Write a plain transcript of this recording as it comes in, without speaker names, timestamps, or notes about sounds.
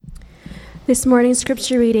This morning's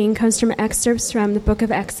scripture reading comes from excerpts from the book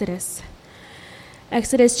of Exodus.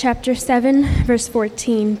 Exodus chapter 7, verse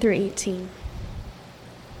 14 through 18.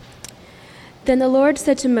 Then the Lord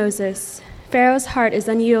said to Moses, "Pharaoh's heart is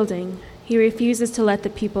unyielding. He refuses to let the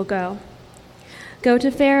people go. Go to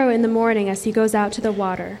Pharaoh in the morning as he goes out to the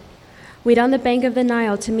water. Wait on the bank of the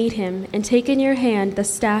Nile to meet him, and take in your hand the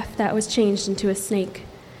staff that was changed into a snake.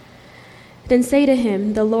 Then say to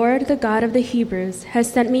him, 'The Lord, the God of the Hebrews,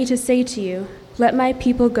 has sent me to say to you, let my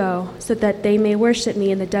people go, so that they may worship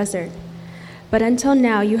me in the desert. But until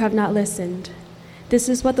now you have not listened. This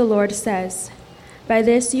is what the Lord says. By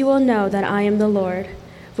this you will know that I am the Lord.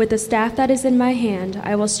 With the staff that is in my hand,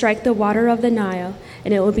 I will strike the water of the Nile,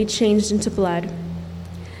 and it will be changed into blood.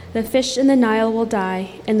 The fish in the Nile will die,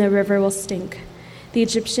 and the river will stink. The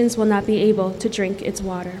Egyptians will not be able to drink its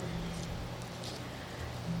water.'"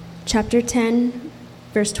 Chapter 10,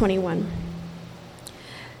 verse 21.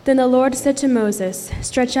 Then the Lord said to Moses,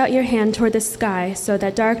 "Stretch out your hand toward the sky so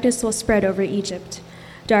that darkness will spread over Egypt,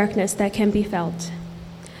 darkness that can be felt."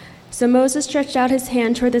 So Moses stretched out his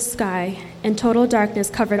hand toward the sky, and total darkness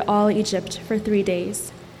covered all Egypt for 3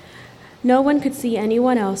 days. No one could see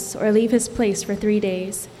anyone else or leave his place for 3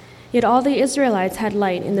 days, yet all the Israelites had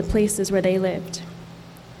light in the places where they lived.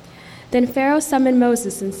 Then Pharaoh summoned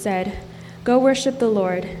Moses and said, "Go worship the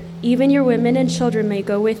Lord. Even your women and children may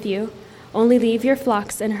go with you. Only leave your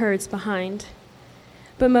flocks and herds behind."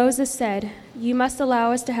 But Moses said, "You must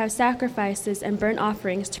allow us to have sacrifices and burnt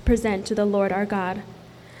offerings to present to the Lord our God.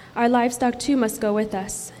 Our livestock too must go with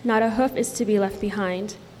us. Not a hoof is to be left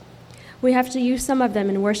behind. We have to use some of them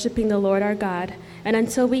in worshiping the Lord our God, and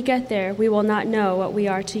until we get there, we will not know what we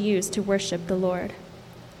are to use to worship the Lord."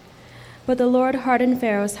 But the Lord hardened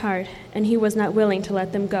Pharaoh's heart, and he was not willing to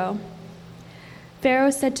let them go.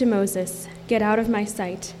 Pharaoh said to Moses, "Get out of my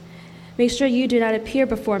sight. Make sure you do not appear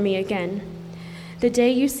before me again. The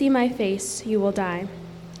day you see my face, you will die."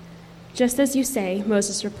 "Just as you say,"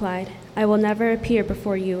 Moses replied, "I will never appear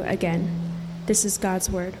before you again." This is God's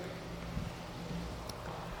word.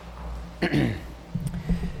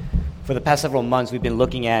 For the past several months, we've been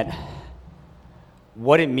looking at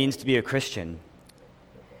what it means to be a Christian.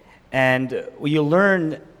 And what you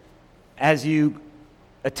learn as you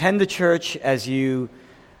attend the church, as you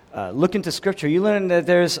look into Scripture, you learn that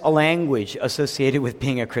there's a language associated with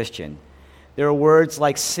being a Christian. There are words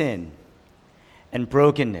like sin and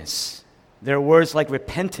brokenness. There are words like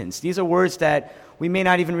repentance. These are words that we may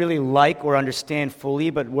not even really like or understand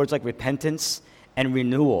fully, but words like repentance and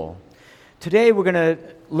renewal. Today, we're going to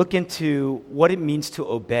look into what it means to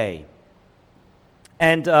obey.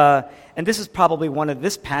 And this is probably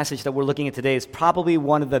this passage that we're looking at today is probably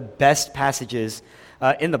one of the best passages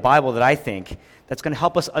in the Bible that I think that's going to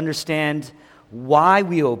help us understand why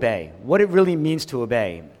we obey, what it really means to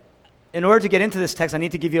obey. In order to get into this text, I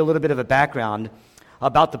need to give you a little bit of a background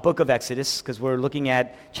about the book of Exodus, because we're looking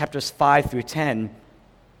at chapters 5 through 10.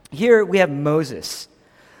 Here we have Moses.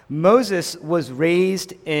 Moses was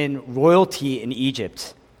raised in royalty in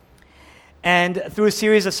Egypt, and through a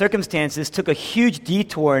series of circumstances took a huge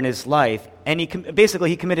detour in his life, and he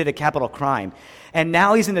committed a capital crime. And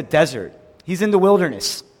now he's in the desert. He's in the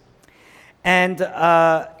wilderness. And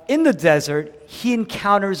in the desert, he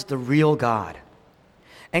encounters the real God.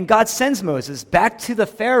 And God sends Moses back to the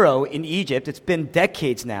Pharaoh in Egypt. It's been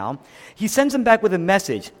decades now. He sends him back with a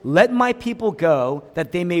message: "Let my people go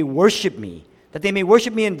that they may worship me,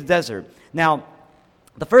 in the desert." Now,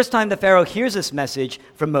 the first time the Pharaoh hears this message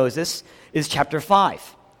from Moses is chapter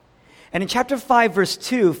 5. And in chapter 5, verse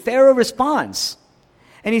 2, Pharaoh responds.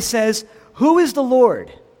 And he says, "Who is the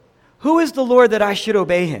Lord? Who is the Lord that I should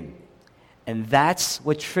obey him?" And that's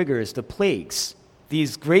what triggers the plagues.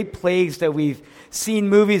 These great plagues that we've seen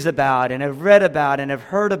movies about and have read about and have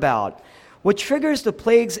heard about. What triggers the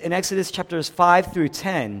plagues in Exodus chapters 5 through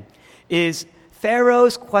 10 is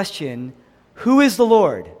Pharaoh's question, "Who is the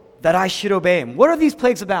Lord that I should obey him?" What are these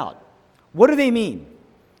plagues about? What do they mean?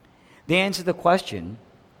 They answer the question,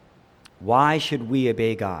 why should we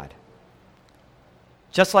obey God?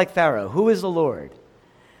 Just like Pharaoh, who is the Lord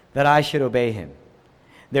that I should obey him?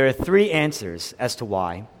 There are 3 answers as to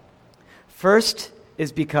why. First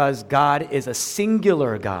is because God is a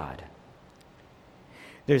singular God.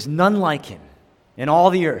 There's none like him in all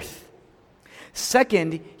the earth.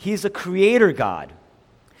 Second, he's a creator God.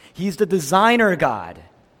 He's the designer God.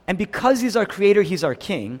 And because he's our creator, he's our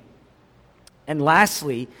king. And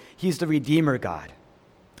lastly, he's the redeemer God.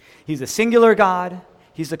 He's a singular God.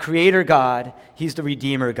 He's the creator God. He's the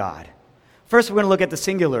redeemer God. First, we're going to look at the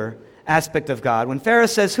singular aspect of God. When Pharaoh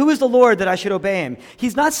says, "Who is the Lord that I should obey him?"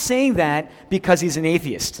 he's not saying that because he's an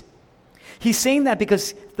atheist. He's saying that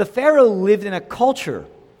because the Pharaoh lived in a culture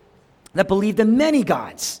that believed in many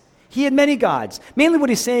gods. He had many gods. Mainly what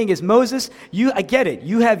he's saying is, Moses, I get it.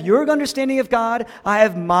 You have your understanding of God. I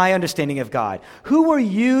have my understanding of God. Who are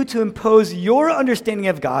you to impose your understanding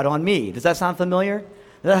of God on me? Does that sound familiar?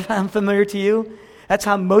 Does that sound familiar to you? That's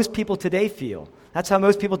how most people today feel. That's how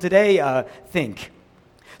most people today think.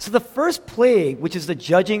 So the first plague, which is the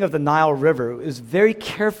judging of the Nile River, is very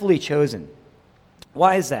carefully chosen.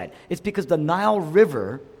 Why is that? It's because the Nile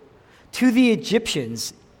River, to the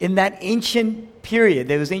Egyptians in that ancient period,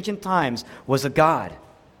 those ancient times, was a god.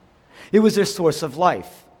 It was their source of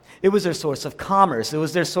life. It was their source of commerce. It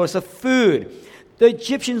was their source of food. The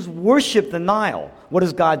Egyptians worshiped the Nile. What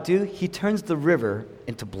does God do? He turns the river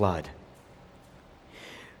into blood.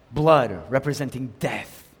 Blood representing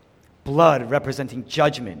death. Blood representing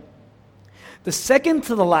judgment. The second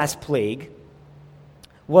to the last plague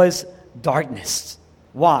was darkness.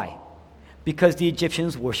 Why? Because the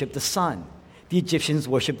Egyptians worshiped the sun. The Egyptians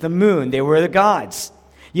worshiped the moon. They were the gods.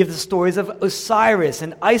 You have the stories of Osiris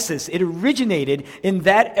and Isis. It originated in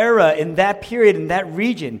that era, in that period, in that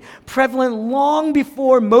region, prevalent long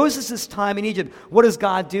before Moses' time in Egypt. What does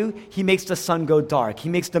God do? He makes the sun go dark. He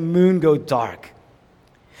makes the moon go dark.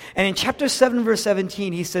 And in chapter 7, verse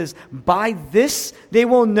 17, he says, by this they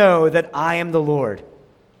will know that I am the Lord.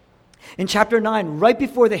 In chapter 9, right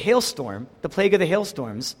before the hailstorm, the plague of the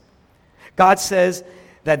hailstorms, God says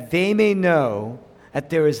that they may know that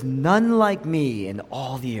there is none like me in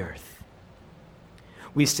all the earth.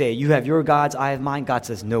 We say, you have your gods, I have mine. God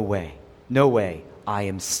says, no way. No way. I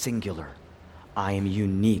am singular. I am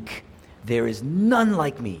unique. There is none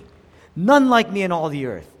like me. None like me in all the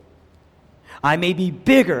earth. I may be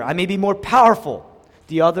bigger. I may be more powerful.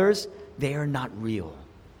 The others, they are not real.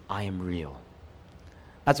 I am real.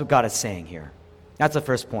 That's what God is saying here. That's the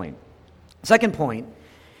first point. Second point,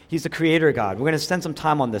 He's the creator God. We're going to spend some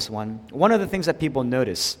time on this one. One of the things that people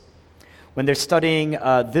notice when they're studying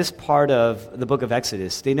this part of the book of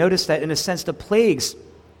Exodus, they notice that in a sense the plagues,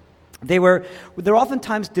 they're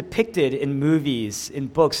oftentimes depicted in movies, in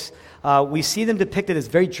books. We see them depicted as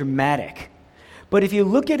very dramatic. But if you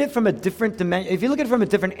look at it from a different dimension, if you look at it from a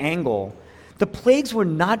different angle, the plagues were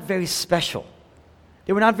not very special.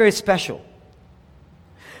 They were not very special.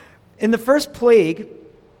 In the first plague,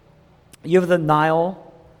 you have the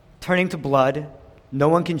Nile turning to blood. No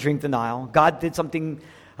one can drink the Nile. God did something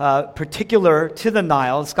particular to the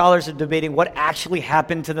Nile. Scholars are debating what actually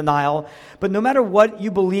happened to the Nile. But no matter what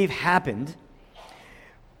you believe happened,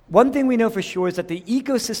 one thing we know for sure is that the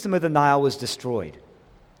ecosystem of the Nile was destroyed.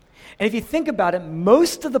 And if you think about it,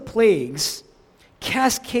 most of the plagues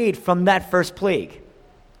cascade from that first plague.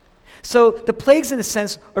 So the plagues, in a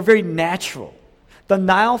sense, are very natural. The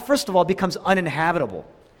Nile, first of all, becomes uninhabitable.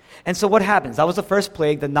 And so what happens? That was the first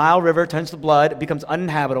plague. The Nile River turns to blood. It becomes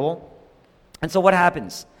uninhabitable. And so what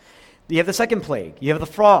happens? You have the second plague. You have the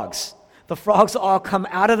frogs. The frogs all come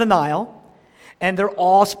out of the Nile, and they're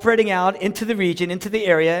all spreading out into the region, into the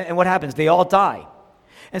area. And what happens? They all die.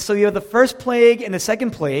 And so you have the first plague and the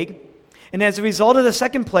second plague. And as a result of the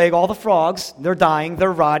second plague, all the frogs, they're dying,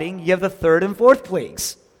 they're rotting. You have the third and fourth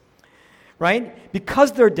plagues. Right?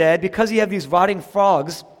 Because they're dead, because you have these rotting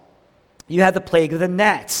frogs, you have the plague of the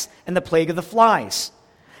gnats and the plague of the flies.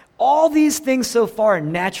 All these things so far are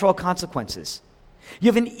natural consequences. You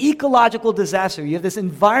have an ecological disaster. You have this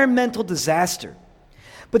environmental disaster.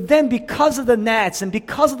 But then because of the gnats and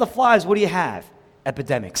because of the flies, what do you have?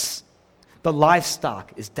 Epidemics. The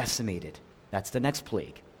livestock is decimated. That's the next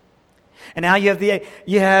plague. And now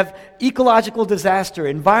you have ecological disaster,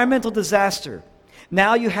 environmental disaster.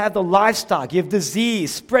 Now you have the livestock. You have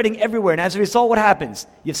disease spreading everywhere. And as a result, what happens?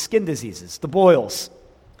 You have skin diseases, the boils.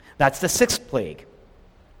 That's the sixth plague.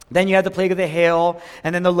 Then you have the plague of the hail,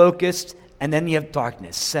 and then the locust, and then you have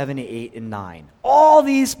darkness, 7, 8, and 9. All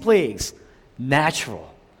these plagues,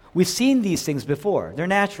 natural. We've seen these things before. They're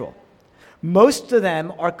natural. Most of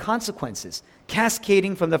them are consequences,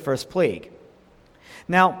 cascading from the first plague.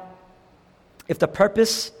 Now, if the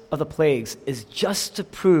purpose of the plagues is just to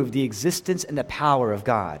prove the existence and the power of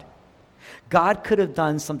God, God could have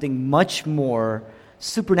done something much more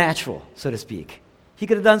supernatural, so to speak. He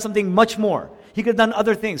could have done something much more. He could have done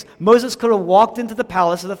other things. Moses could have walked into the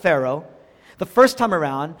palace of the Pharaoh the first time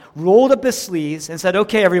around, rolled up his sleeves, and said,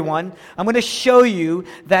 okay, everyone, I'm going to show you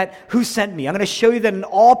that who sent me. I'm going to show you that an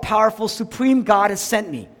all-powerful, supreme God has sent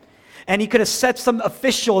me. And he could have set some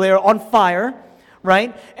official there on fire,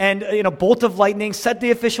 right? And, bolt of lightning, set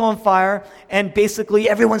the official on fire, and basically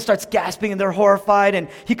everyone starts gasping and they're horrified. And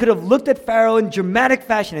he could have looked at Pharaoh in dramatic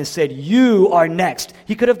fashion and said, you are next.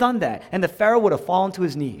 He could have done that. And the Pharaoh would have fallen to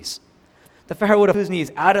his knees. The Pharaoh would have fallen to his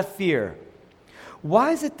knees out of fear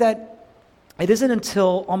Why is it that it isn't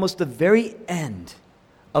until almost the very end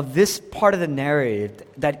of this part of the narrative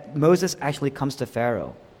that Moses actually comes to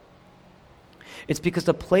Pharaoh? It's because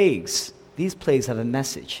these plagues have a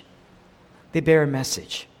message. They bear a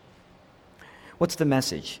message. What's the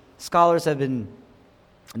message? Scholars have been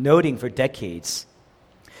noting for decades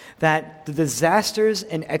that the disasters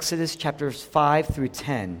in Exodus chapters 5 through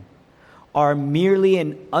 10 are merely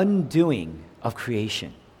an undoing of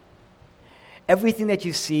creation. Everything that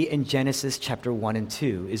you see in Genesis chapter 1 and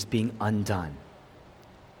 2 is being undone.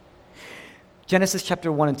 Genesis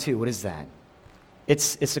chapter 1 and 2, what is that?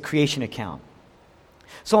 It's a creation account.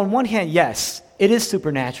 So on one hand, yes, it is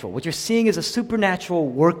supernatural. What you're seeing is a supernatural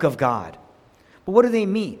work of God. But what do they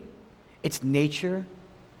mean? It's nature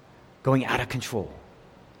going out of control.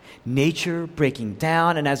 Nature breaking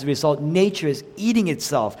down, and as a result, nature is eating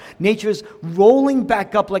itself. Nature is rolling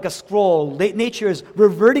back up like a scroll. Nature is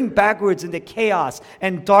reverting backwards into chaos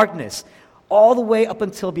and darkness, all the way up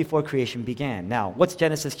until before creation began. Now, what's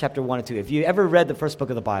Genesis chapter 1 and 2? If you ever read the first book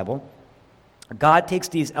of the Bible, God takes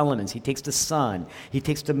these elements. He takes the sun, He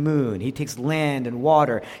takes the moon, He takes land and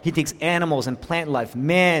water, He takes animals and plant life,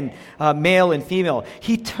 man, male and female.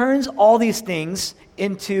 He turns all these things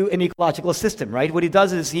into an ecological system, right? What He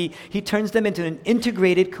does is He turns them into an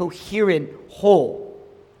integrated, coherent whole.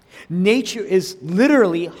 Nature is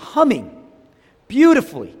literally humming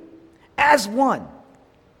beautifully as one.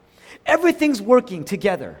 Everything's working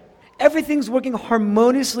together. Everything's working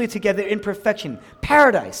harmoniously together in perfection.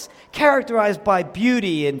 Paradise, characterized by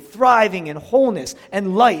beauty and thriving and wholeness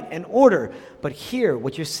and light and order. But here,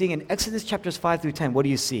 what you're seeing in Exodus chapters 5 through 10, what do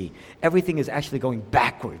you see? Everything is actually going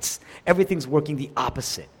backwards. Everything's working the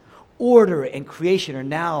opposite. Order and creation are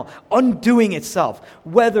now undoing itself.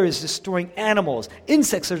 Weather is destroying animals.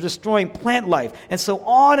 Insects are destroying plant life. And so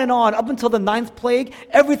on, up until the 9th plague,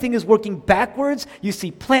 everything is working backwards. You see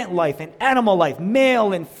plant life and animal life,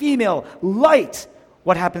 male and female, light.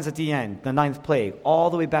 What happens at the end, the 9th plague, all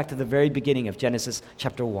the way back to the very beginning of Genesis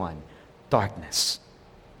chapter 1? Darkness.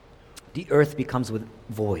 The earth becomes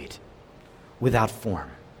void, without form.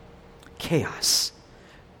 Chaos.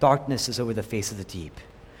 Darkness is over the face of the deep.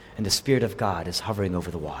 And the Spirit of God is hovering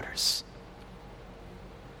over the waters.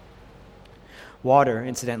 Water,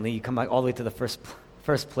 incidentally, you come back all the way to the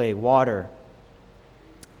first plague. Water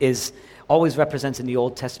always represents in the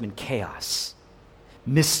Old Testament chaos,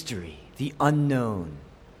 mystery, the unknown,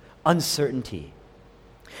 uncertainty.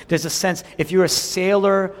 There's a sense, if you're a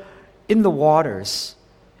sailor in the waters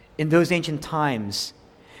in those ancient times,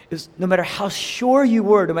 no matter how sure you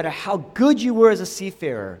were, no matter how good you were as a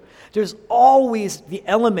seafarer, there's always the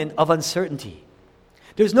element of uncertainty.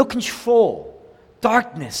 There's no control.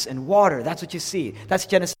 Darkness and water, that's what you see. That's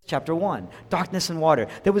Genesis chapter 1. Darkness and water.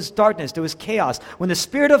 There was darkness, there was chaos. When the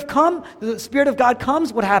Spirit of God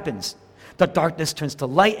comes, what happens? The darkness turns to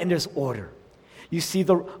light and there's order. You see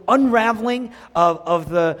the unraveling of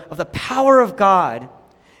the power of God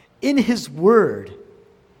in His Word.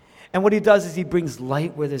 And what He does is He brings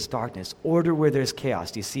light where there's darkness, order where there's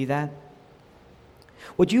chaos. Do you see that?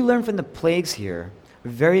 What you learn from the plagues here,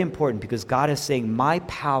 very important, because God is saying, my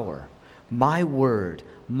power, my word,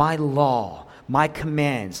 my law, my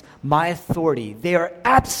commands, my authority, they are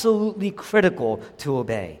absolutely critical to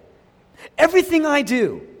obey. Everything I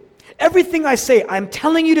do, everything I say, I'm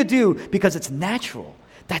telling you to do because it's natural.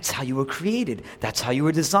 That's how you were created. That's how you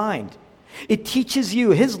were designed. It teaches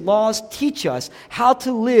you, His laws teach us how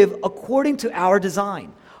to live according to our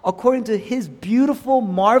design, according to His beautiful,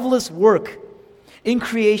 marvelous work in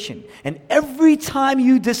creation. And every time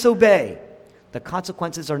you disobey, the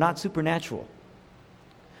consequences are not supernatural.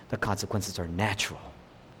 The consequences are natural.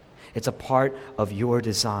 It's a part of your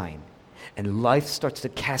design. And life starts to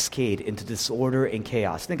cascade into disorder and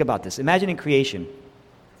chaos. Think about this. Imagine in creation,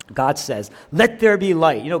 God says, let there be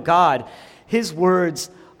light. You know, God, His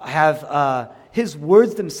words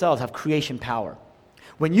themselves have creation power.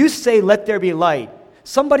 When you say, let there be light,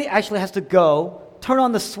 somebody actually has to go, turn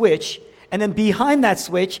on the switch, and then behind that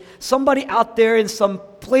switch, somebody out there in some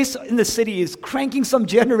place in the city is cranking some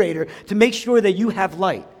generator to make sure that you have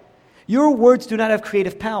light. Your words do not have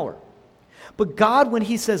creative power. But God, when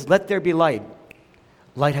He says, let there be light,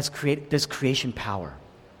 there's creation power.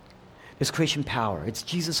 There's creation power. It's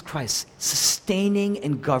Jesus Christ sustaining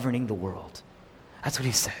and governing the world. That's what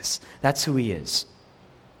He says. That's who He is.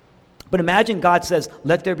 But imagine God says,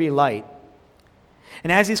 let there be light.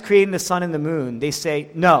 And as He's creating the sun and the moon, they say,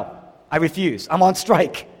 no, I refuse. I'm on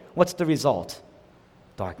strike. What's the result?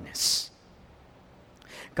 Darkness.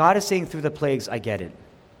 God is saying through the plagues, I get it.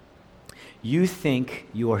 You think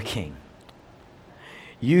you are king.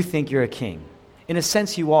 You think you're a king. In a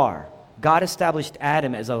sense, you are. God established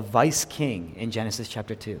Adam as a vice king in Genesis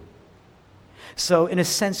chapter 2. So in a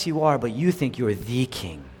sense you are, but you think you're the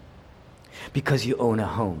king because you own a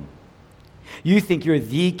home. You think you're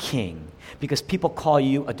the king because people call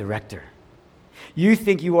you a director. You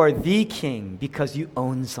think you are the king because you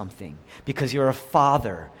own something, because you're a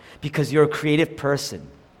father, because you're a creative person.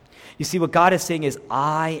 You see, what God is saying is,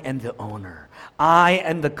 I am the owner. I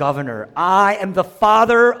am the governor. I am the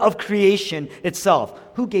father of creation itself.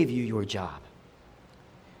 Who gave you your job?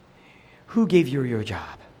 Who gave you your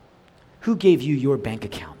job? Who gave you your bank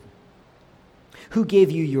account? Who gave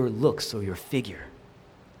you your looks or your figure?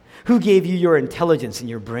 Who gave you your intelligence and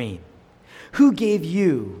your brain? Who gave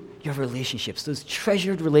you your relationships, those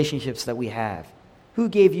treasured relationships that we have? Who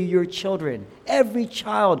gave you your children? Every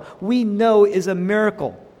child we know is a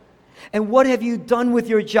miracle. And what have you done with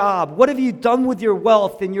your job? What have you done with your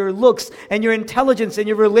wealth and your looks and your intelligence and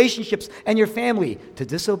your relationships and your family? To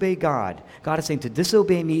disobey God. God is saying to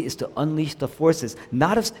disobey me is to unleash the forces.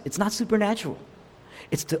 It's not supernatural.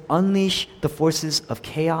 It's to unleash the forces of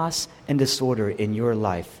chaos and disorder in your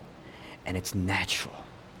life. And it's natural.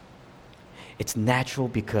 It's natural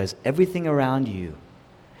because everything around you,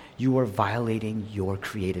 you are violating your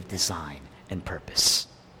creative design and purpose.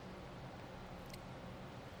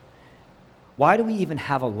 Why do we even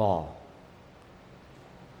have a law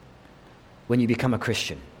when you become a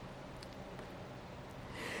Christian?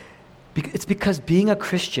 It's because being a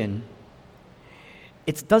Christian,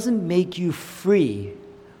 it doesn't make you free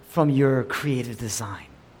from your creative design.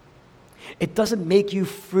 It doesn't make you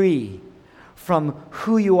free from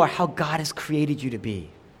who you are, how God has created you to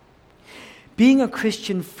be. Being a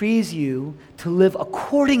Christian frees you to live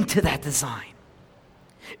according to that design.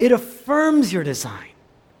 It affirms your design.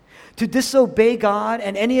 To disobey God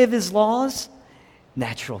and any of His laws,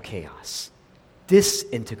 natural chaos,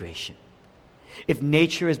 disintegration. If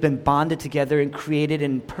nature has been bonded together and created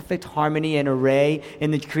in perfect harmony and array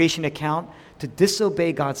in the creation account, to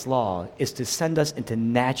disobey God's law is to send us into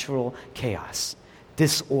natural chaos,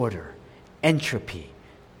 disorder, entropy,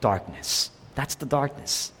 darkness. That's the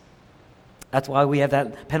darkness. That's why we have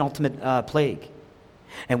that penultimate plague.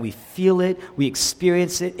 And we feel it, we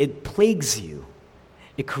experience it, it plagues you.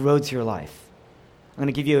 It corrodes your life. I'm going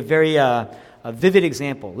to give you a very vivid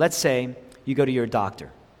example. Let's say you go to your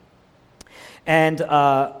doctor. And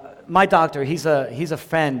my doctor, he's a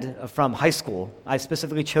friend from high school. I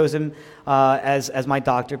specifically chose him as my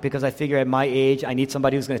doctor because I figure at my age I need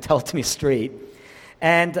somebody who's going to tell it to me straight.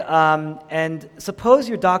 And suppose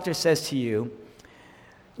your doctor says to you,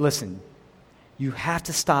 listen, you have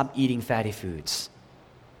to stop eating fatty foods.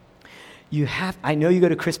 I know you go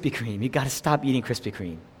to Krispy Kreme. You got to stop eating Krispy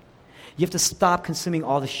Kreme. You have to stop consuming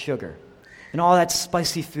all the sugar and all that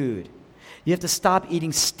spicy food. You have to stop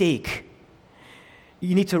eating steak.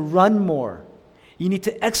 You need to run more. You need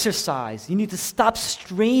to exercise. You need to stop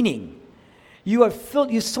straining. You have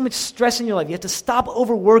so much stress in your life. You have to stop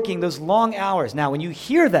overworking those long hours. Now, when you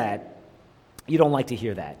hear that, you don't like to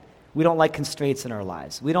hear that. We don't like constraints in our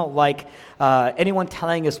lives. We don't like anyone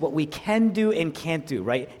telling us what we can do and can't do,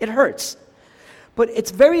 right? It hurts. But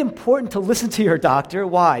it's very important to listen to your doctor.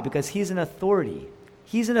 Why? Because he's an authority.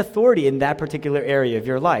 He's an authority in that particular area of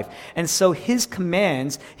your life. And so his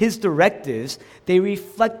commands, his directives, they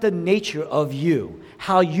reflect the nature of you,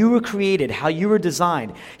 how you were created, how you were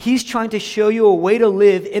designed. He's trying to show you a way to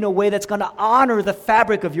live in a way that's going to honor the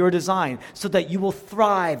fabric of your design so that you will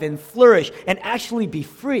thrive and flourish and actually be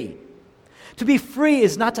free. To be free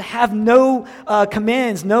is not to have no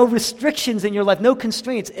commands, no restrictions in your life, no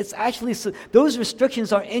constraints. It's actually, those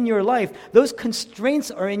restrictions are in your life. Those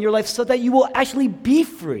constraints are in your life so that you will actually be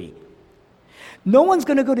free. No one's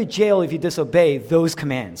going to go to jail if you disobey those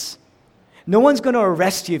commands. No one's going to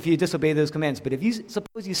arrest you if you disobey those commands. But if you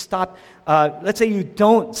suppose you stop, let's say you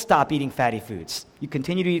don't stop eating fatty foods. You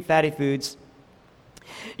continue to eat fatty foods.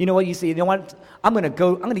 You know what you say? You know what? I'm going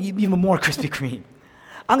to eat even more Krispy Kreme.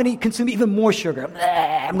 I'm going to consume even more sugar.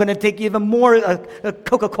 I'm going to take even more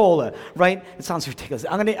Coca-Cola, right? It sounds ridiculous.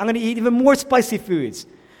 I'm going to eat even more spicy foods.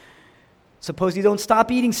 Suppose you don't stop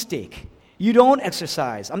eating steak. You don't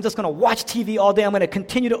exercise. I'm just going to watch TV all day. I'm going to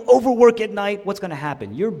continue to overwork at night. What's going to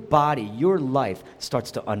happen? Your body, your life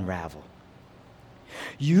starts to unravel.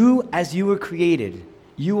 You, as you were created,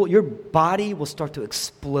 your body will start to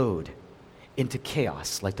explode into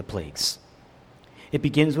chaos like the plagues. It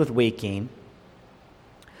begins with weight gain.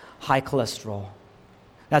 High cholesterol.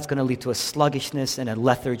 That's going to lead to a sluggishness and a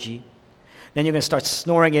lethargy. Then you're going to start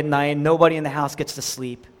snoring at night. Nobody in the house gets to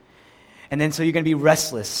sleep. And then so you're going to be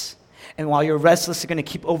restless. And while you're restless, you're going to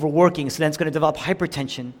keep overworking, so then it's going to develop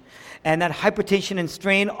hypertension. And that hypertension and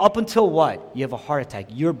strain up until what? You have a heart attack.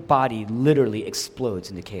 Your body literally explodes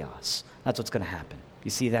into chaos. That's what's going to happen.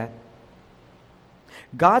 You see that?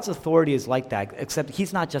 God's authority is like that, except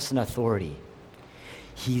he's not just an authority.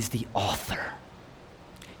 He's the author.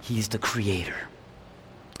 He's the creator.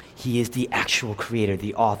 He is the actual creator,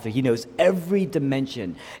 the author. He knows every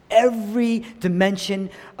dimension. He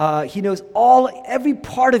knows every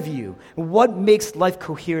part of you. What makes life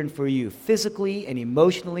coherent for you, physically and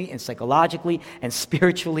emotionally and psychologically and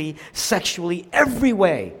spiritually, sexually, every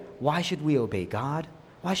way. Why should we obey God?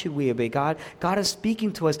 Why should we obey God? God is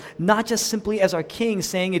speaking to us not just simply as our king,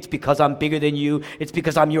 saying it's because I'm bigger than you, it's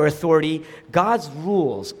because I'm your authority. God's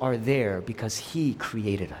rules are there because he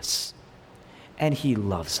created us. And he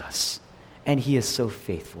loves us. And he is so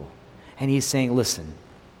faithful. And he's saying, listen,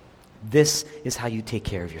 this is how you take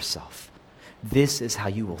care of yourself. This is how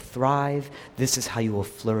you will thrive. This is how you will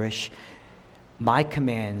flourish. My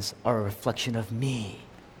commands are a reflection of me.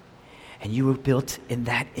 And you were built in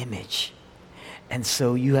that image. And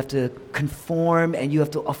so you have to conform and you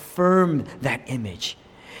have to affirm that image.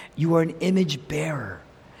 You are an image bearer.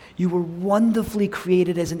 You were wonderfully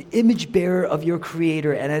created as an image bearer of your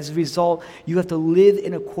Creator, and as a result, you have to live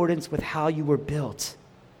in accordance with how you were built.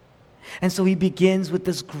 And so he begins with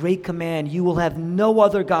this great command, you will have no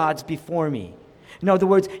other gods before me. In other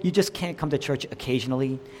words, you just can't come to church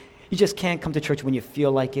occasionally. You just can't come to church when you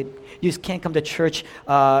feel like it. You just can't come to church,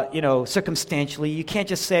 circumstantially. You can't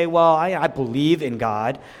just say, well, I believe in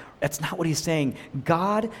God. That's not what he's saying.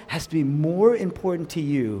 God has to be more important to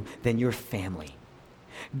you than your family.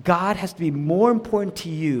 God has to be more important to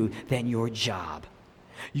you than your job.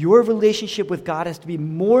 Your relationship with God has to be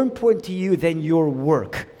more important to you than your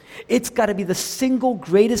work. It's got to be the single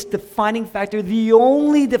greatest defining factor, the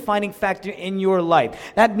only defining factor in your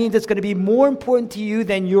life. That means it's going to be more important to you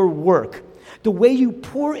than your work. The way you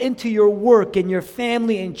pour into your work and your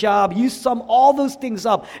family and job, you sum all those things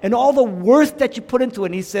up and all the worth that you put into it.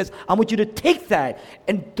 And he says, I want you to take that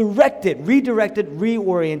and redirect it,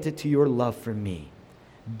 reorient it to your love for me.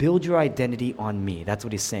 Build your identity on me. That's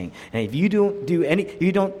what he's saying. And if you don't do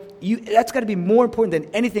that's got to be more important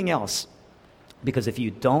than anything else. Because if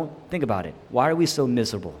you don't, think about it. Why are we so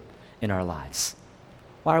miserable in our lives?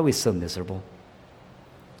 Why are we so miserable?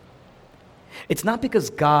 It's not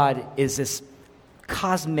because God is this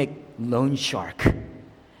cosmic loan shark. And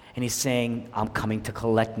he's saying, I'm coming to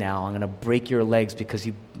collect now. I'm going to break your legs because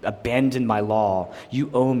you abandoned my law.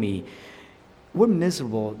 You owe me. We're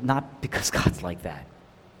miserable not because God's like that.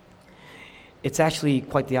 It's actually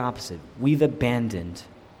quite the opposite. We've abandoned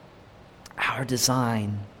our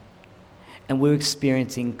design, and we're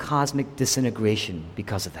experiencing cosmic disintegration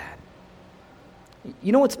because of that.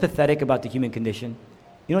 You know what's pathetic about the human condition?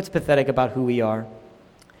 You know what's pathetic about who we are?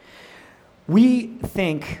 We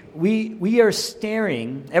think we are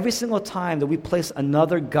staring every single time that we place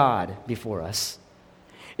another God before us.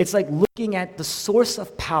 It's like looking at the source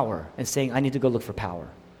of power and saying, I need to go look for power.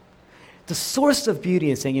 The source of beauty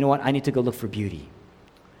and saying, you know what, I need to go look for beauty.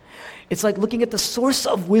 It's like looking at the source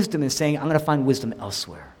of wisdom and saying, I'm going to find wisdom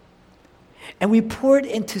elsewhere. And we pour it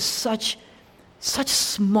into such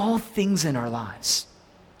small things in our lives.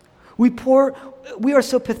 We are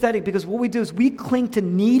so pathetic because what we do is we cling to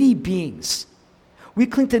needy beings. We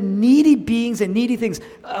cling to needy beings and needy things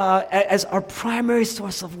as our primary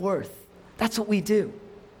source of worth. That's what we do.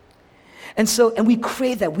 And we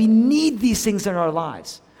crave that. We need these things in our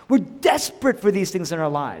lives. We're desperate for these things in our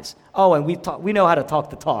lives. Oh, and we know how to talk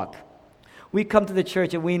the talk. We come to the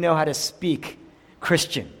church and we know how to speak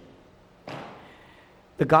Christian.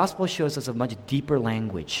 The gospel shows us a much deeper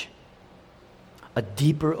language, a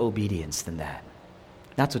deeper obedience than that.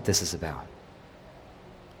 That's what this is about.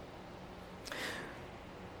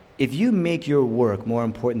 If you make your work more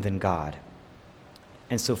important than God,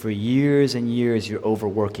 and so for years and years you're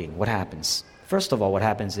overworking, what happens? First of all, what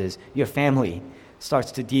happens is your family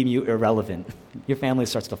starts to deem you irrelevant. Your family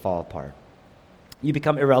starts to fall apart. You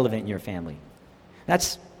become irrelevant in your family.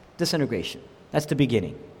 That's disintegration. That's the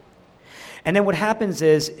beginning. And then what happens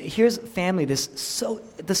is, here's family, the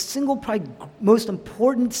single probably most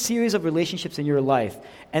important series of relationships in your life,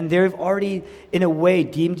 and they've already, in a way,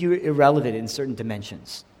 deemed you irrelevant in certain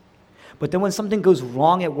dimensions. But then when something goes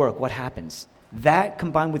wrong at work, what happens? That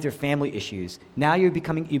combined with your family issues, now you're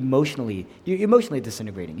emotionally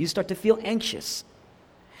disintegrating. You start to feel anxious.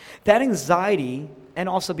 That anxiety, and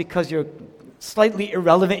also because you're slightly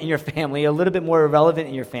irrelevant in your family, a little bit more irrelevant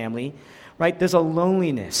in your family, right? There's a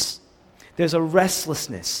loneliness. There's a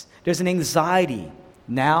restlessness. There's an anxiety.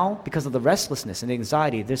 Now, because of the restlessness and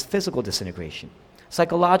anxiety, there's physical disintegration.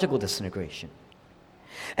 psychological disintegration.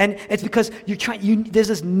 And it's because there's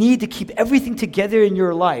this need to keep everything together in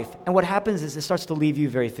your life. And what happens is it starts to leave you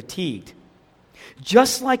very fatigued.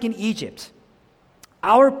 Just like in Egypt,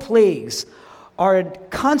 our plagues are a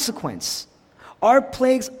consequence. Our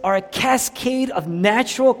plagues are a cascade of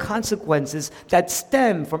natural consequences that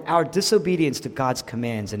stem from our disobedience to God's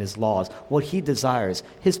commands and His laws, what He desires,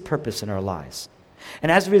 His purpose in our lives.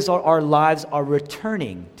 And as a result, our lives are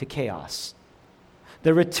returning to chaos.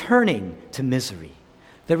 They're returning to misery.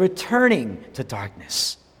 They're returning to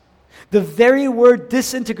darkness. The very word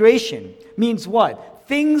disintegration means what?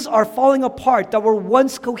 Things are falling apart that were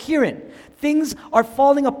once coherent. Things are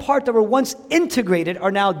falling apart that were once integrated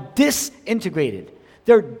are now disintegrated.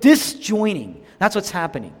 They're disjoining. That's what's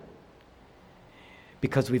happening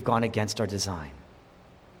because we've gone against our design.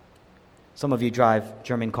 Some of you drive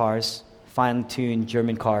German cars, fine-tuned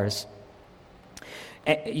German cars.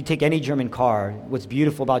 You take any German car, what's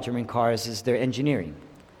beautiful about German cars is their engineering.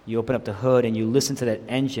 You open up the hood and you listen to that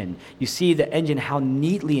engine. You see the engine, how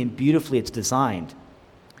neatly and beautifully it's designed.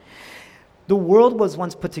 The world was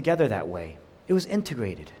once put together that way. It was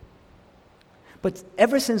integrated. But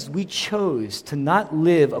ever since we chose to not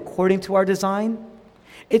live according to our design,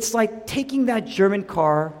 it's like taking that German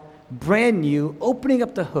car, brand new, opening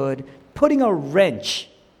up the hood, putting a wrench,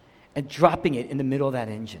 and dropping it in the middle of that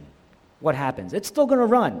engine. What happens? It's still going to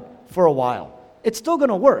run for a while. It's still going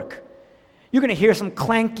to work. You're going to hear some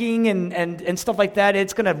clanking and stuff like that.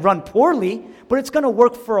 It's going to run poorly, but it's going to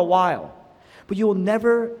work for a while. But you will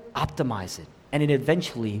never optimize it, and it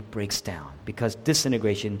eventually breaks down because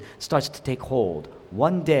disintegration starts to take hold.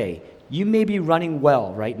 One day, you may be running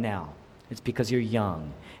well right now. It's because you're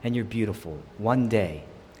young and you're beautiful. One day,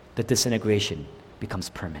 the disintegration becomes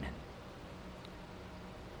permanent.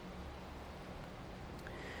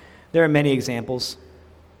 There are many examples.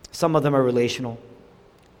 Some of them are relational.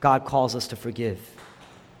 God calls us to forgive.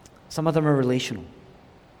 Some of them are relational.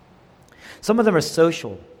 Some of them are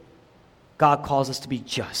social. God calls us to be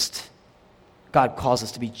just. God calls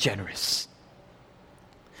us to be generous.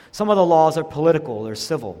 Some of the laws are political or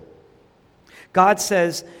civil. God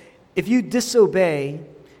says, if you disobey,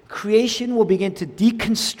 creation will begin to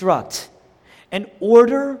deconstruct, and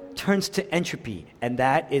order turns to entropy, and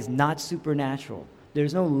that is not supernatural.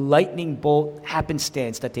 There's no lightning bolt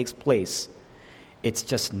happenstance that takes place. It's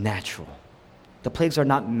just natural. The plagues are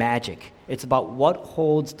not magic. It's about what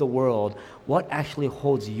holds the world, what actually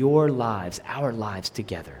holds your lives, our lives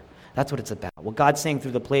together. That's what it's about. What God's saying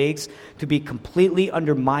through the plagues, to be completely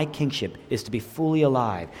under my kingship is to be fully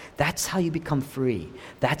alive. That's how you become free.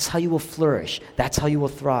 That's how you will flourish. That's how you will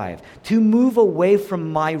thrive. To move away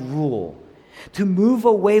from my rule, to move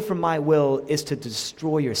away from my will is to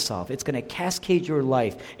destroy yourself. It's going to cascade your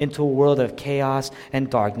life into a world of chaos and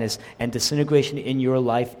darkness and disintegration in your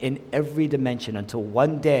life in every dimension until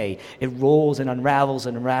one day it rolls and unravels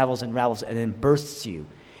and unravels and unravels and then bursts you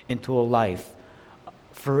into a life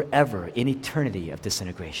forever, in eternity of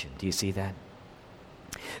disintegration. Do you see that?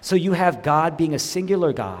 So you have God being a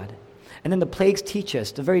singular God, and then the plagues teach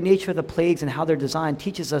us, the very nature of the plagues and how they're designed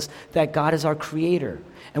teaches us that God is our creator,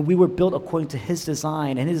 and we were built according to His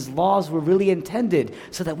design, and His laws were really intended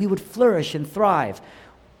so that we would flourish and thrive.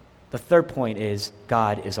 The third point is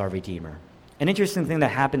God is our Redeemer. An interesting thing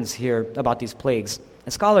that happens here about these plagues,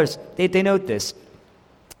 and scholars, they note this,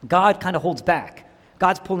 God kind of holds back.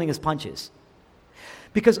 God's pulling His punches.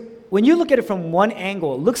 Because when you look at it from one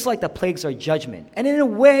angle, it looks like the plagues are judgment. And in a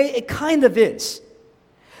way, it kind of is.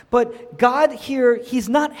 But God here, He's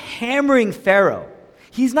not hammering Pharaoh.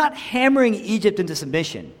 He's not hammering Egypt into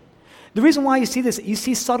submission. The reason why you see this, you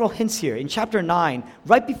see subtle hints here. In chapter 9,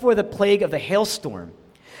 right before the plague of the hailstorm,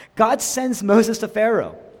 God sends Moses to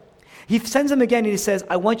Pharaoh. He sends him again and He says,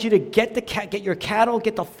 I want you to get your cattle,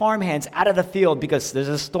 get the farmhands out of the field because there's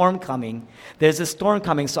a storm coming. There's a storm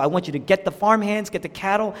coming, so I want you to get the farmhands, get the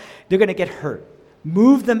cattle. They're going to get hurt.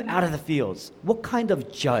 Move them out of the fields. What kind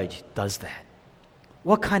of judge does that?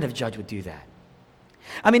 What kind of judge would do that?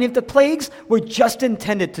 I mean, if the plagues were just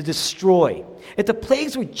intended to destroy, if the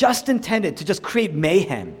plagues were just intended to just create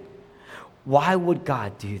mayhem, why would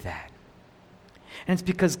God do that? And it's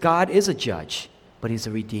because God is a judge, but He's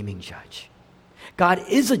a redeeming judge. God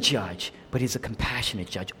is a judge, but He's a compassionate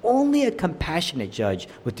judge. Only a compassionate judge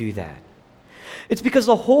would do that. It's because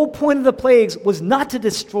the whole point of the plagues was not to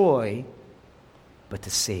destroy, but to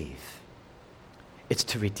save. It's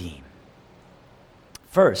to redeem.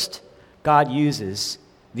 First, God uses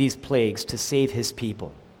these plagues to save His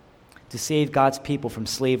people, to save God's people from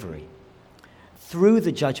slavery. Through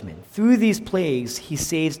the judgment, through these plagues, He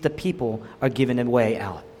saves the people are given a way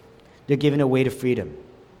out. They're given a way to freedom.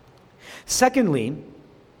 Secondly,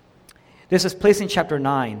 there's this place in chapter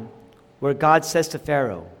 9 where God says to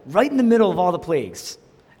Pharaoh, right in the middle of all the plagues,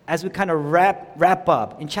 as we kind of wrap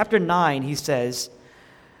up, in chapter 9 he says,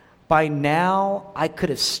 "By now I could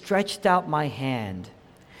have stretched out my hand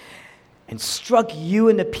and struck you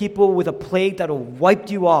and the people with a plague that will wipe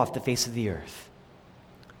you off the face of the earth.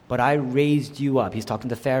 But I raised you up." He's talking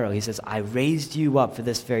to Pharaoh. He says, "I raised you up for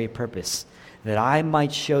this very purpose, that I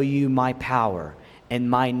might show you my power, and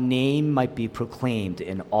my name might be proclaimed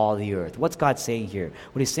in all the earth." What's God saying here?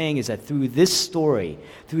 What he's saying is that through this story,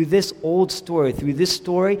 through this old story, through this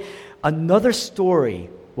story, another story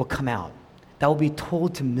will come out that will be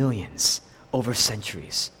told to millions over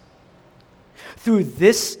centuries. Through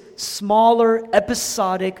this smaller,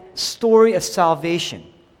 episodic story of salvation,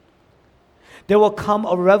 there will come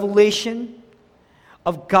a revelation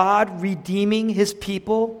of God redeeming his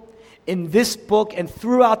people in this book and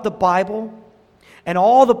throughout the Bible and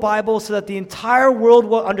all the Bible, so that the entire world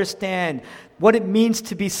will understand what it means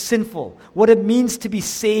to be sinful, what it means to be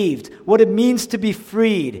saved, what it means to be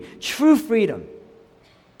freed, true freedom.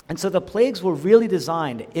 And so the plagues were really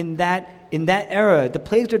designed in that era. The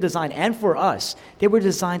plagues were designed, and for us, they were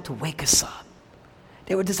designed to wake us up.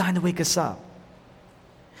 They were designed to wake us up.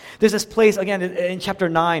 There's this place, again, in chapter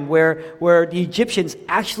 9, where the Egyptians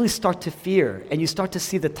actually start to fear, and you start to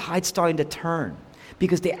see the tide starting to turn,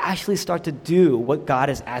 because they actually start to do what God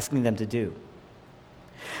is asking them to do.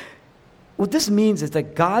 What this means is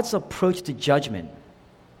that God's approach to judgment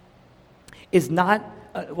is not,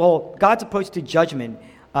 God's approach to judgment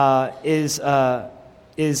God's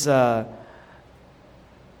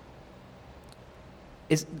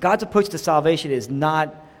approach to salvation is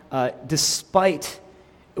not despite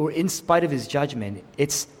or in spite of his judgment.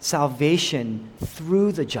 It's salvation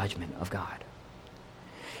through the judgment of God.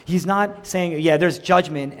 He's not saying, yeah, there's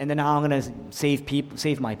judgment, and then now I'm going to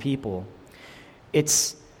save my people.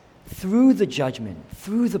 It's through the judgment,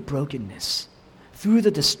 through the brokenness, through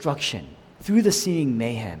the destruction, through the seeming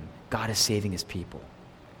mayhem, God is saving his people.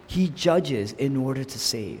 He judges in order to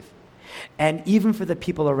save. And even for the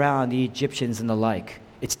people around, the Egyptians and the like,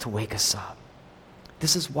 it's to wake us up.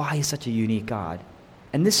 This is why he's such a unique God.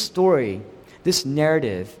 And this story, this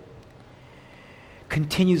narrative,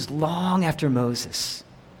 continues long after Moses.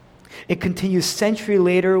 It continues a century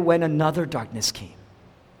later when another darkness came.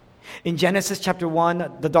 In Genesis chapter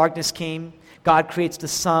 1, the darkness came. God creates the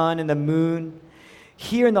sun and the moon.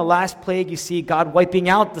 Here in the last plague, you see God wiping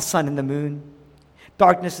out the sun and the moon.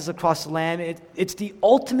 Darkness is across the land. It's the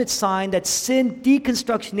ultimate sign that sin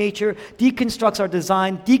deconstructs nature, deconstructs our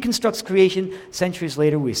design, deconstructs creation. Centuries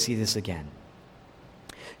later, we see this again.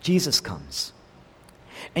 Jesus comes.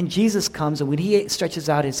 And Jesus comes, and when he stretches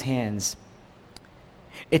out his hands,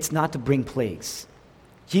 it's not to bring plagues.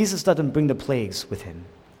 Jesus doesn't bring the plagues with him.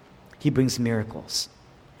 He brings miracles.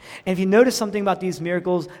 And if you notice something about these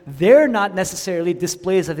miracles, they're not necessarily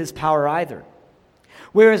displays of his power either.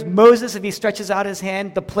 Whereas Moses, if he stretches out his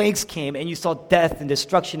hand, the plagues came, and you saw death and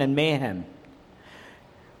destruction and mayhem.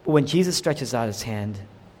 But when Jesus stretches out his hand,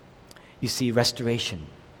 you see restoration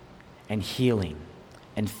and healing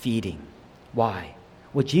and feeding. Why?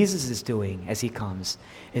 What Jesus is doing as he comes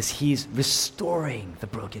is he's restoring the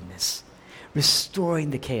brokenness, restoring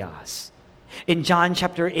the chaos. In John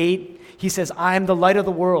chapter 8, he says, "I am the light of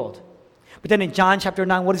the world." But then in John chapter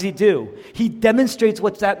 9, what does he do? He demonstrates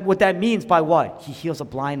what that means by what? He heals a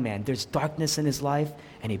blind man. There's darkness in his life,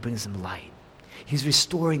 and he brings him light. He's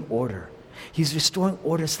restoring order. He's restoring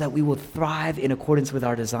order so that we will thrive in accordance with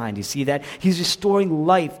our design. Do you see that? He's restoring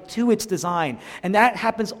life to its design. And that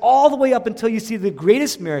happens all the way up until you see the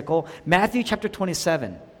greatest miracle, Matthew chapter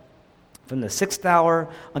 27. From the 6th hour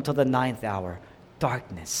until the 9th hour,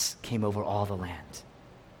 darkness came over all the land.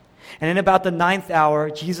 And in about the 9th hour,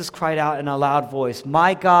 Jesus cried out in a loud voice,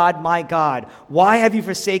 my God, why have you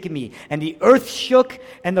forsaken me?" And the earth shook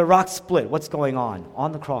and the rocks split. What's going on?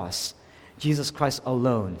 On the cross, Jesus Christ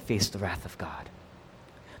alone faced the wrath of God.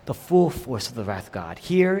 The full force of the wrath of God.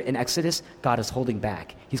 Here in Exodus, God is holding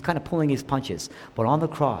back. He's kind of pulling his punches. But on the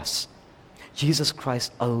cross, Jesus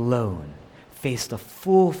Christ alone faced the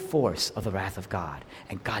full force of the wrath of God.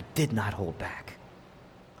 And God did not hold back.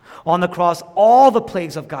 On the cross, all the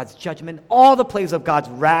plagues of God's judgment, all the plagues of God's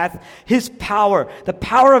wrath, his power, the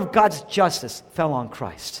power of God's justice fell on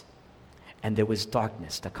Christ. And there was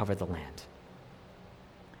darkness that covered the land.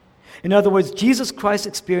 In other words, Jesus Christ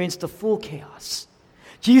experienced the full chaos.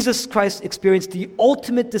 Jesus Christ experienced the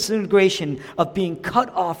ultimate disintegration of being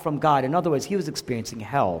cut off from God. In other words, he was experiencing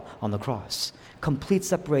hell on the cross. Complete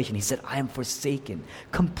separation. He said, I am forsaken.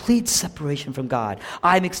 Complete separation from God.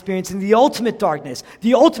 I'm experiencing the ultimate darkness,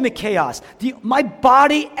 the ultimate chaos. My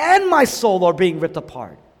body and my soul are being ripped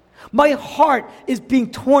apart. My heart is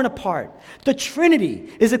being torn apart. The Trinity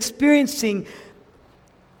is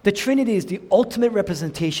the ultimate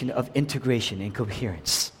representation of integration and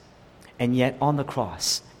coherence. And yet on the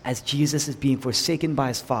cross, as Jesus is being forsaken by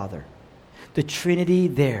his Father, the Trinity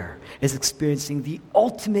there is experiencing the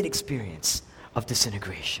ultimate experience of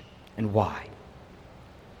disintegration. And why?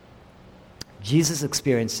 Jesus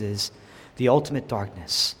experiences the ultimate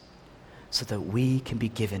darkness so that we can be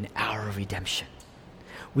given our redemption.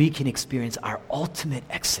 We can experience our ultimate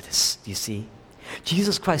exodus. Do you see?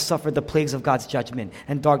 Jesus Christ suffered the plagues of God's judgment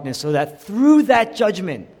and darkness so that through that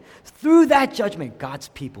judgment, God's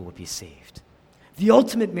people would be saved. The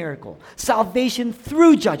ultimate miracle, salvation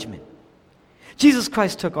through judgment. Jesus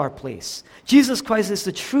Christ took our place. Jesus Christ is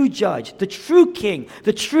the true judge, the true king,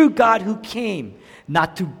 the true God who came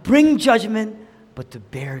not to bring judgment, but to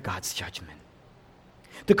bear God's judgment.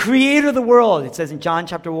 The creator of the world, it says in John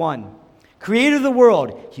chapter 1, creator of the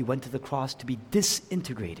world, he went to the cross to be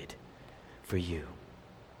disintegrated for you.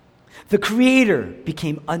 The creator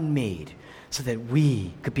became unmade so that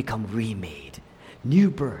we could become remade. New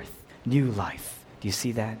birth, new life. Do you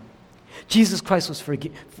see that? Jesus Christ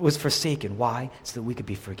was forsaken. Why? So that we could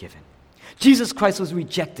be forgiven. Jesus Christ was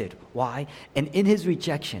rejected. Why? And in his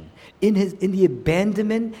rejection, in the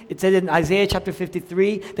abandonment, it said in Isaiah chapter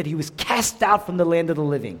 53 that he was cast out from the land of the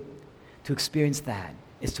living. To experience that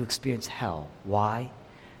is to experience hell. Why?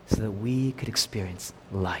 So that we could experience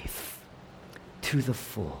life to the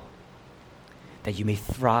full. That you may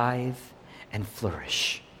thrive and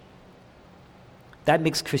flourish. That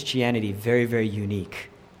makes Christianity very, very unique.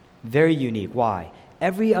 Very unique. Why?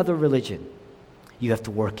 Every other religion, you have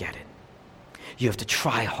to work at it. You have to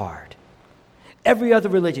try hard. Every other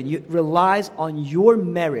religion relies on your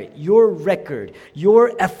merit, your record,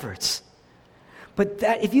 your efforts. But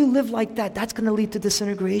that, if you live like that, that's going to lead to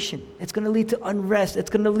disintegration. It's going to lead to unrest. It's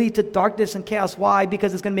going to lead to darkness and chaos. Why?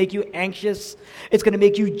 Because it's going to make you anxious. It's going to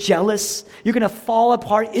make you jealous. You're going to fall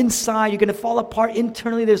apart inside. You're going to fall apart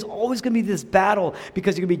internally. There's always going to be this battle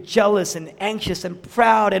because you're going to be jealous and anxious and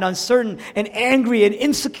proud and uncertain and angry and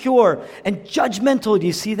insecure and judgmental. Do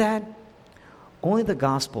you see that? Only the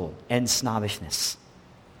gospel ends snobbishness.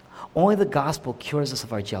 Only the gospel cures us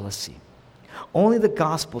of our jealousy. Only the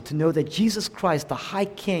gospel to know that Jesus Christ, the high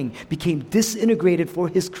king, became disintegrated for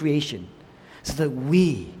his creation so that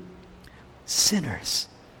we, sinners,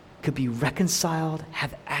 could be reconciled,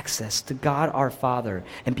 have access to God our Father,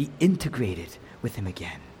 and be integrated with him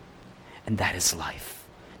again. And that is life.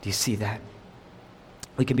 Do you see that?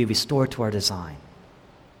 We can be restored to our design.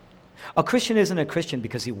 A Christian isn't a Christian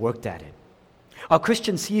because he worked at it. A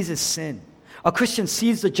Christian sees his sin. A Christian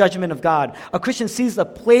sees the judgment of God. A Christian sees the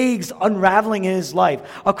plagues unraveling in his life.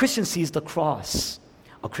 A Christian sees the cross.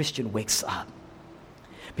 A Christian wakes up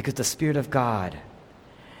because the Spirit of God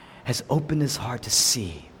has opened his heart to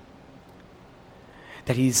see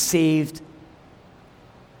that he is saved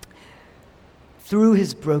through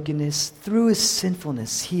his brokenness, through his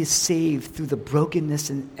sinfulness. He is saved through the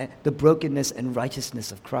brokenness and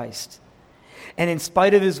righteousness of Christ. And in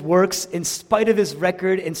spite of his works, in spite of his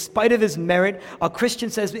record, in spite of his merit, a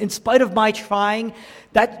Christian says, in spite of my trying,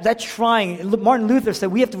 that trying, Martin Luther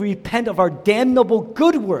said, we have to repent of our damnable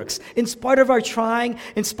good works. In spite of our trying,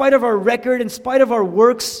 in spite of our record, in spite of our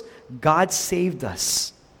works, God saved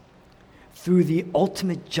us through the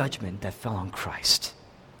ultimate judgment that fell on Christ.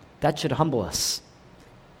 That should humble us.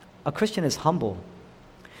 A Christian is humble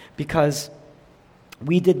because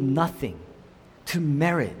we did nothing to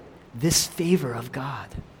merit this favor of God,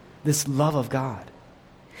 this love of God.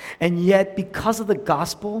 And yet, because of the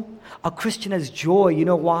gospel, a Christian has joy. You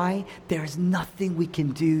know why? There is nothing we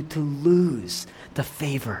can do to lose the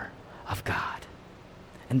favor of God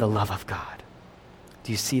and the love of God.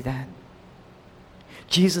 Do you see that?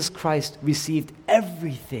 Jesus Christ received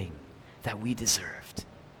everything that we deserved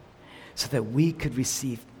so that we could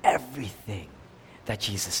receive everything that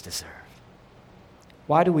Jesus deserved.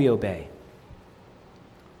 Why do we obey?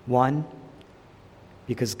 One,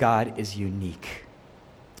 because God is unique.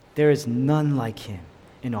 There is none like him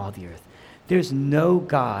in all the earth. There's no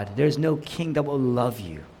God, there's no king that will love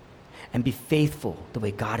you and be faithful the way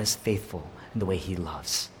God is faithful and the way he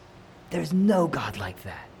loves. There's no God like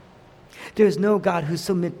that. There's no God who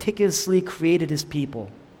so meticulously created his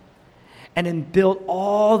people and then built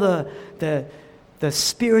all the the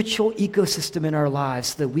spiritual ecosystem in our lives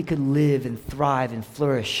so that we could live and thrive and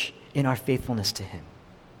flourish in our faithfulness to him.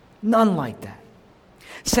 None like that.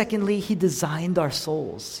 Secondly, he designed our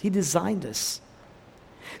souls. He designed us.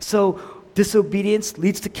 So disobedience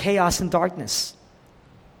leads to chaos and darkness.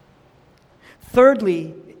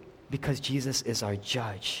 Thirdly, because Jesus is our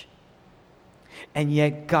judge. And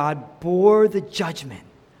yet God bore the judgment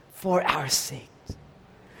for our sakes.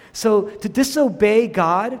 So to disobey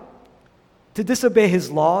God, to disobey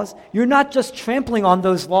his laws, you're not just trampling on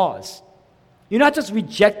those laws. You're not just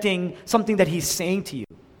rejecting something that he's saying to you.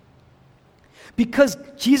 Because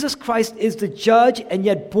Jesus Christ is the judge and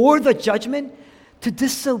yet bore the judgment, to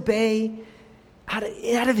disobey out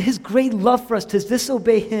of his great love for us, to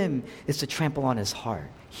disobey him is to trample on his heart.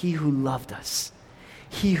 He who loved us,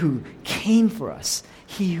 he who came for us,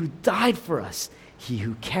 he who died for us, he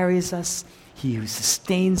who carries us, he who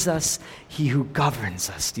sustains us, he who governs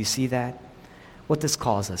us. Do you see that? What this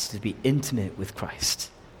calls us to be intimate with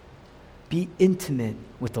Christ. Be intimate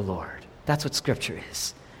with the Lord. That's what Scripture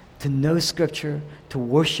is. To know Scripture, to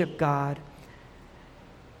worship God,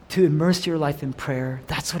 to immerse your life in prayer.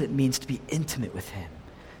 That's what it means to be intimate with him.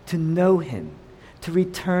 To know him, to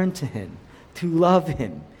return to him, to love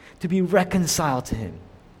him, to be reconciled to him.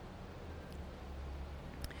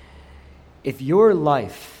 If your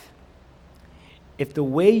life, if the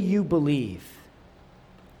way you believe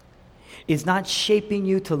is not shaping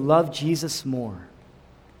you to love Jesus more,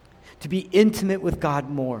 to be intimate with God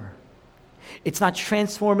more, it's not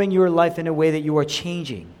transforming your life in a way that you are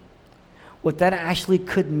changing, what that actually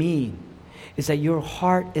could mean is that your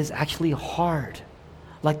heart is actually hard,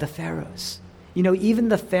 like the Pharaoh's. You know, even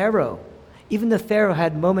the Pharaoh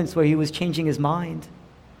had moments where he was changing his mind,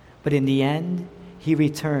 but in the end, he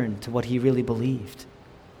returned to what he really believed,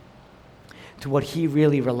 to what he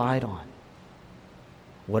really relied on.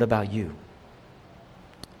 What about you?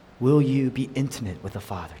 Will you be intimate with the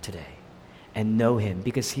Father today and know him?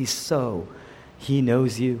 Because he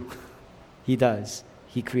knows you. He does.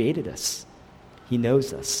 He created us. He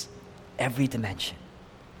knows us, every dimension.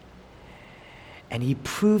 And he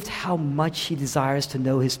proved how much he desires to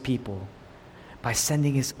know his people by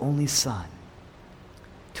sending his only Son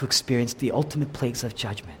to experience the ultimate plagues of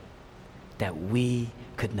judgment, that we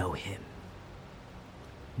could know him.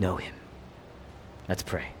 Know him. Let's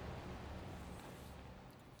pray.